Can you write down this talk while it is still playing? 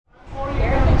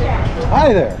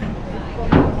Hi there,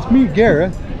 it's me,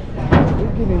 Gareth.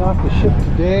 We're getting off the ship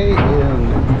today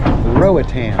in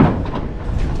Roatan,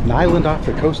 an island off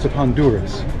the coast of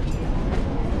Honduras.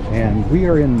 And we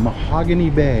are in Mahogany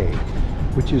Bay,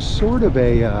 which is sort of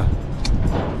a,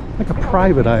 like a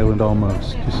private island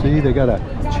almost. You see, they got a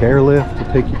chairlift to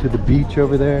take you to the beach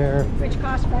over there. Which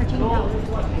costs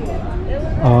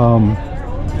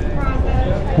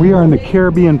 $14. We are in the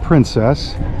Caribbean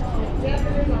Princess.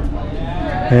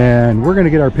 And we're going to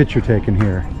get our picture taken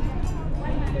here.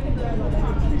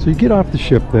 So you get off the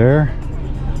ship there,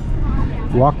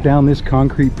 walk down this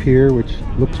concrete pier, which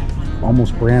looks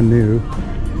almost brand new.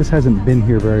 This hasn't been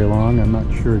here very long. I'm not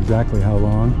sure exactly how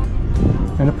long.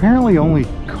 And apparently only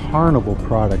Carnival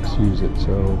products use it.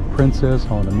 So Princess,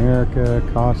 Holland America,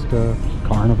 Costa,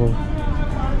 Carnival.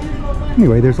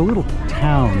 Anyway, there's a little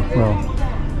town. Well,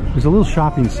 there's a little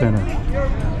shopping center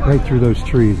right through those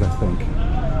trees, I think.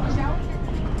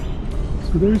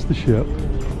 So there's the ship.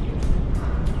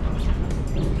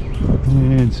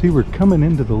 And see, we're coming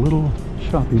into the little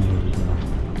shopping area now.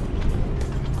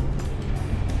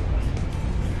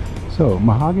 So,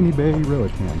 Mahogany Bay,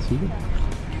 Roatan, see it?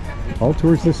 All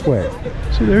towards this way.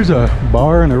 So there's a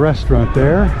bar and a restaurant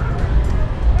there.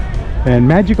 And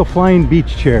Magical Flying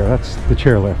Beach Chair, that's the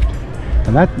chairlift.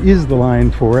 And that is the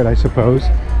line for it, I suppose.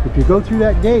 If you go through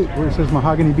that gate where it says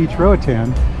Mahogany Beach,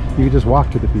 Roatan, you can just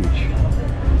walk to the beach.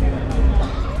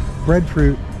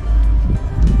 Breadfruit.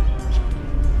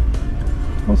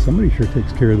 Well, somebody sure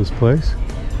takes care of this place.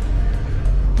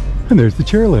 And there's the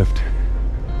chairlift.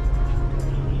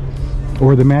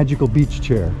 Or the magical beach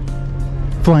chair.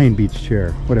 Flying beach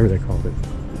chair, whatever they called it.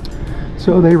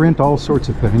 So they rent all sorts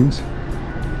of things.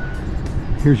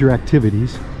 Here's your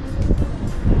activities.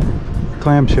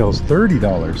 Clamshells,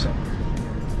 $30.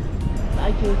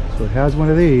 Thank you. So it has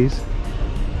one of these.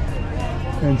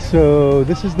 And so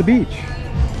this is the beach.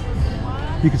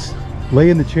 You can lay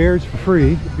in the chairs for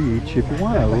free at the beach. If you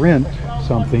want to rent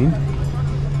something,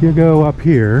 you go up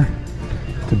here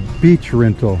to beach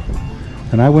rental.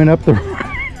 And I went up the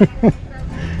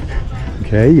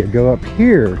okay, you go up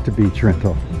here to beach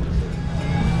rental.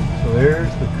 So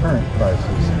there's the current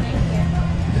prices.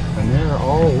 And they're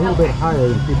all a little bit higher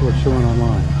than people are showing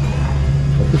online.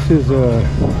 But this is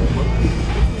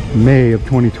May of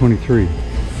 2023.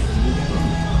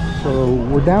 So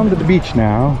we're down to the beach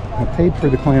now. I paid for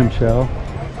the clamshell.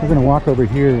 We're going to walk over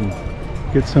here and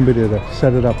get somebody to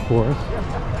set it up for us.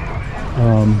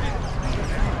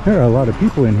 There are a lot of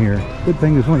people in here. Good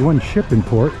thing there's only one ship in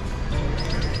port.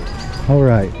 All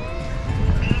right.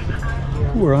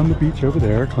 We're on the beach over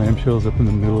there. Clamshell's up in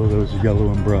the middle of those yellow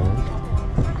umbrellas.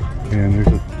 And there's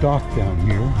a dock down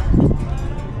here.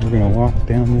 We're going to walk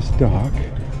down this dock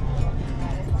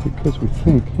because we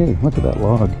think, hey, look at that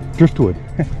log. Driftwood.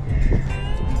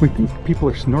 We think people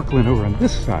are snorkeling over on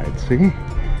this side, see?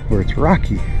 Where it's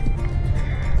rocky.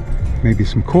 Maybe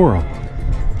some coral.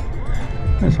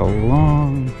 That's a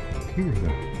long pier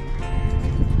though.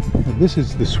 Now, this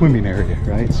is the swimming area,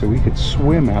 right? So we could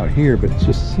swim out here, but it's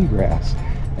just seagrass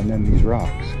and then these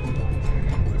rocks.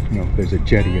 You know, there's a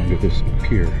jetty under this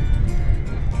pier.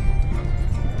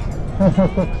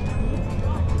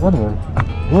 What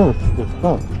is this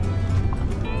stuff?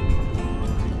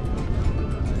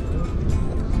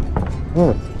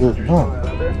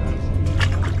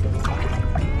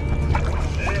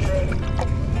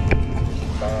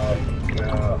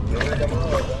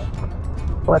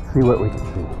 Let's see what we can see.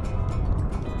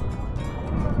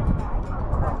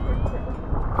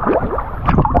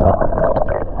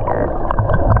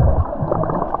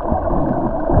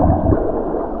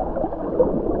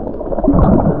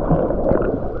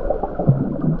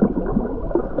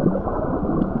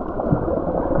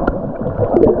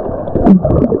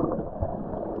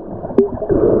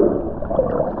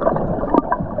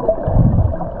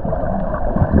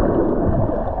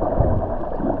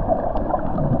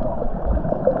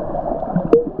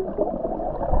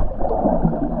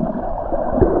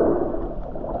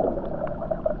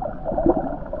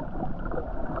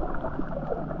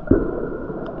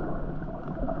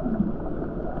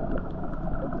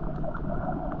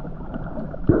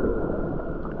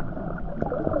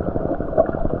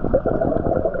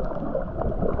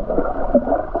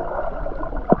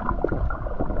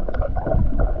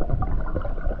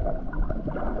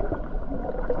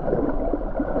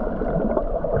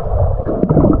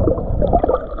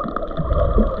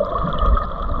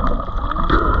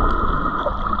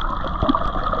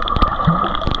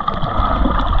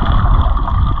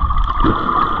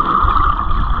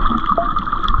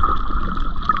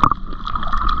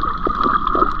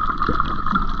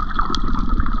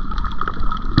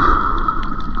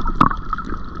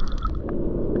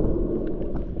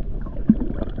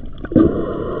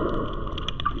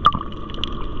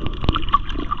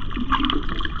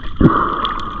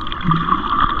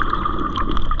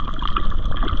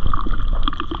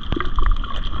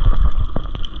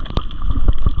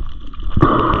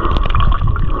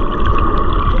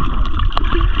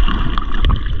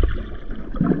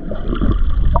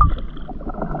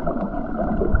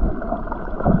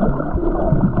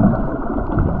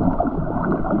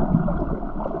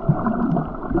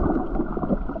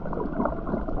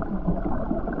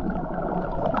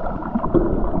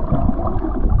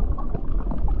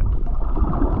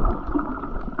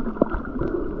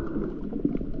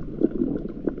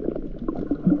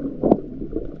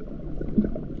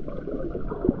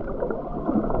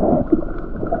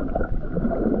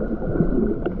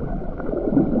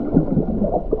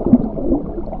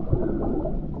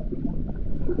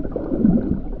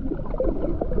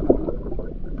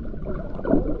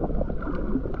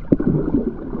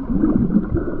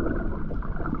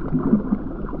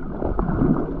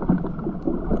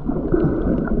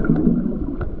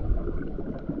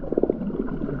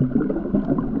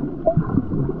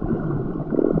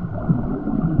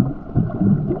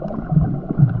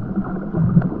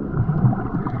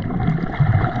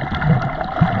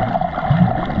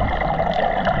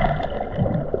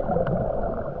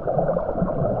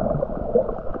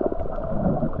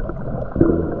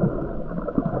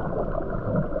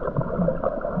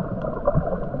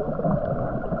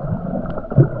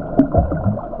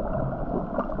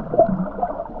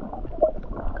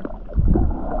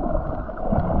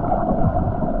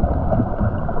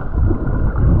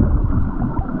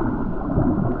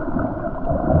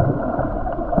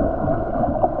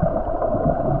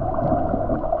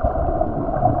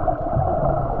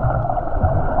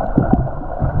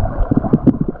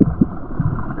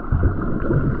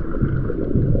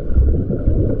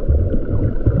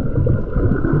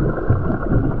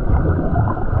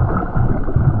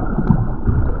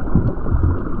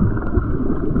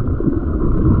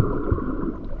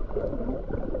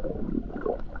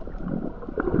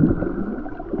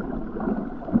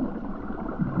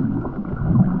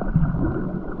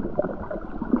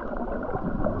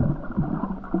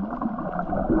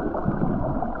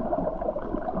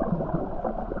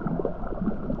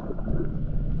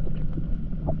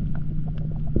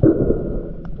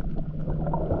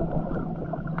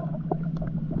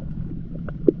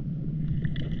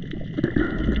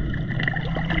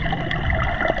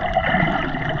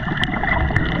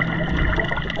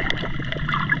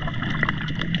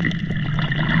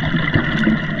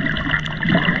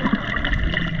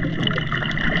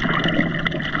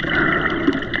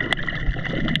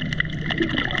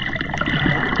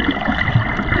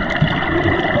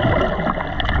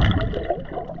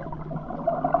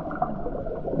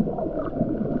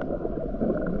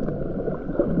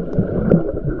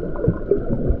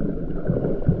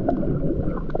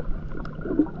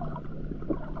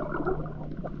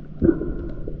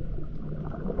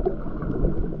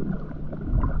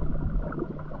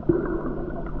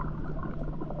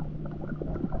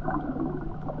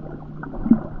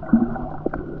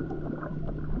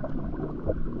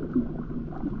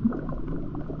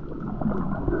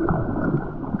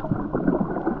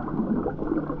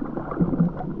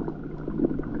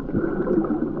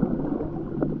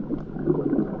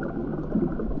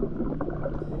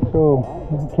 So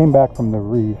we came back from the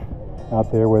reef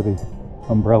out there where the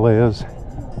umbrella is.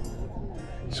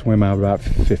 Swim out about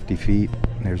 50 feet,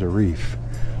 and there's a reef.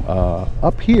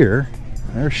 Up here,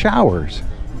 there are showers.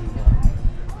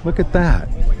 Look at that.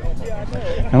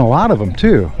 And a lot of them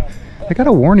too. They got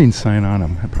a warning sign on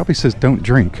them. It probably says don't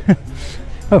drink.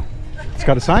 Oh, it's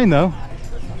got a sign though.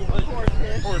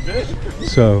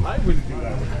 So,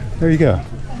 there you go.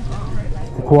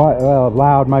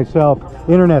 Loud myself.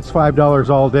 Internet's $5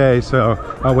 all day, so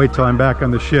I'll wait till I'm back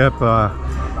on the ship.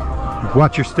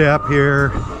 Watch your step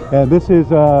here. And this is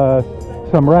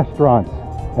some restaurants,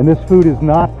 and this food is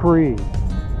not free.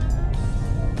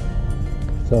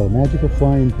 So, magical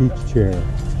flying beach chair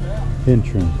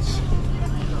entrance.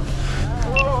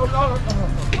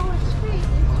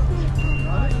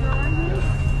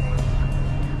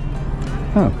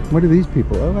 Oh, what are these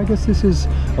people? Oh, I guess this is,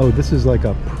 oh, this is like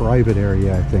a private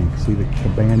area, I think. See the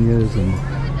cabanas and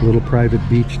a little private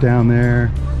beach down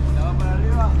there.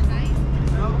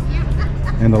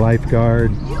 And the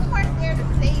lifeguard. You weren't there to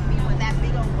save me with that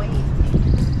big old wave.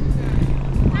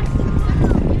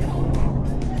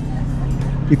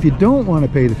 If you don't want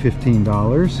to pay the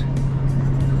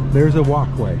 $15, there's a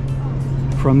walkway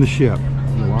from the ship.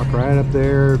 You walk right up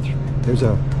there. There's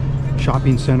a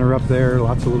shopping center up there,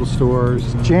 lots of little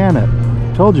stores. Janet,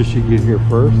 told you she'd get here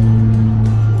first.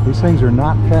 These things are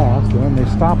not fast, and they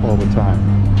stop all the time.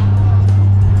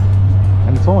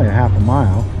 And it's only a half a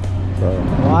mile. So,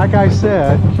 like I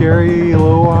said, Carrie,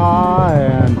 Aloha,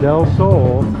 and Del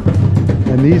Sol,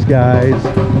 and these guys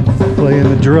playing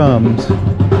the drums.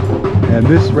 And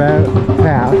this road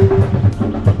path,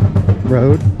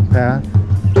 back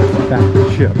to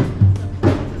the ship.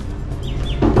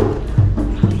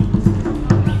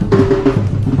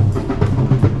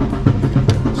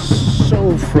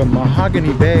 From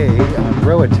Mahogany Bay on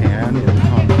Roatan in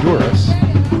Honduras,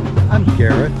 I'm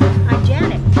Gareth. I'm Jen.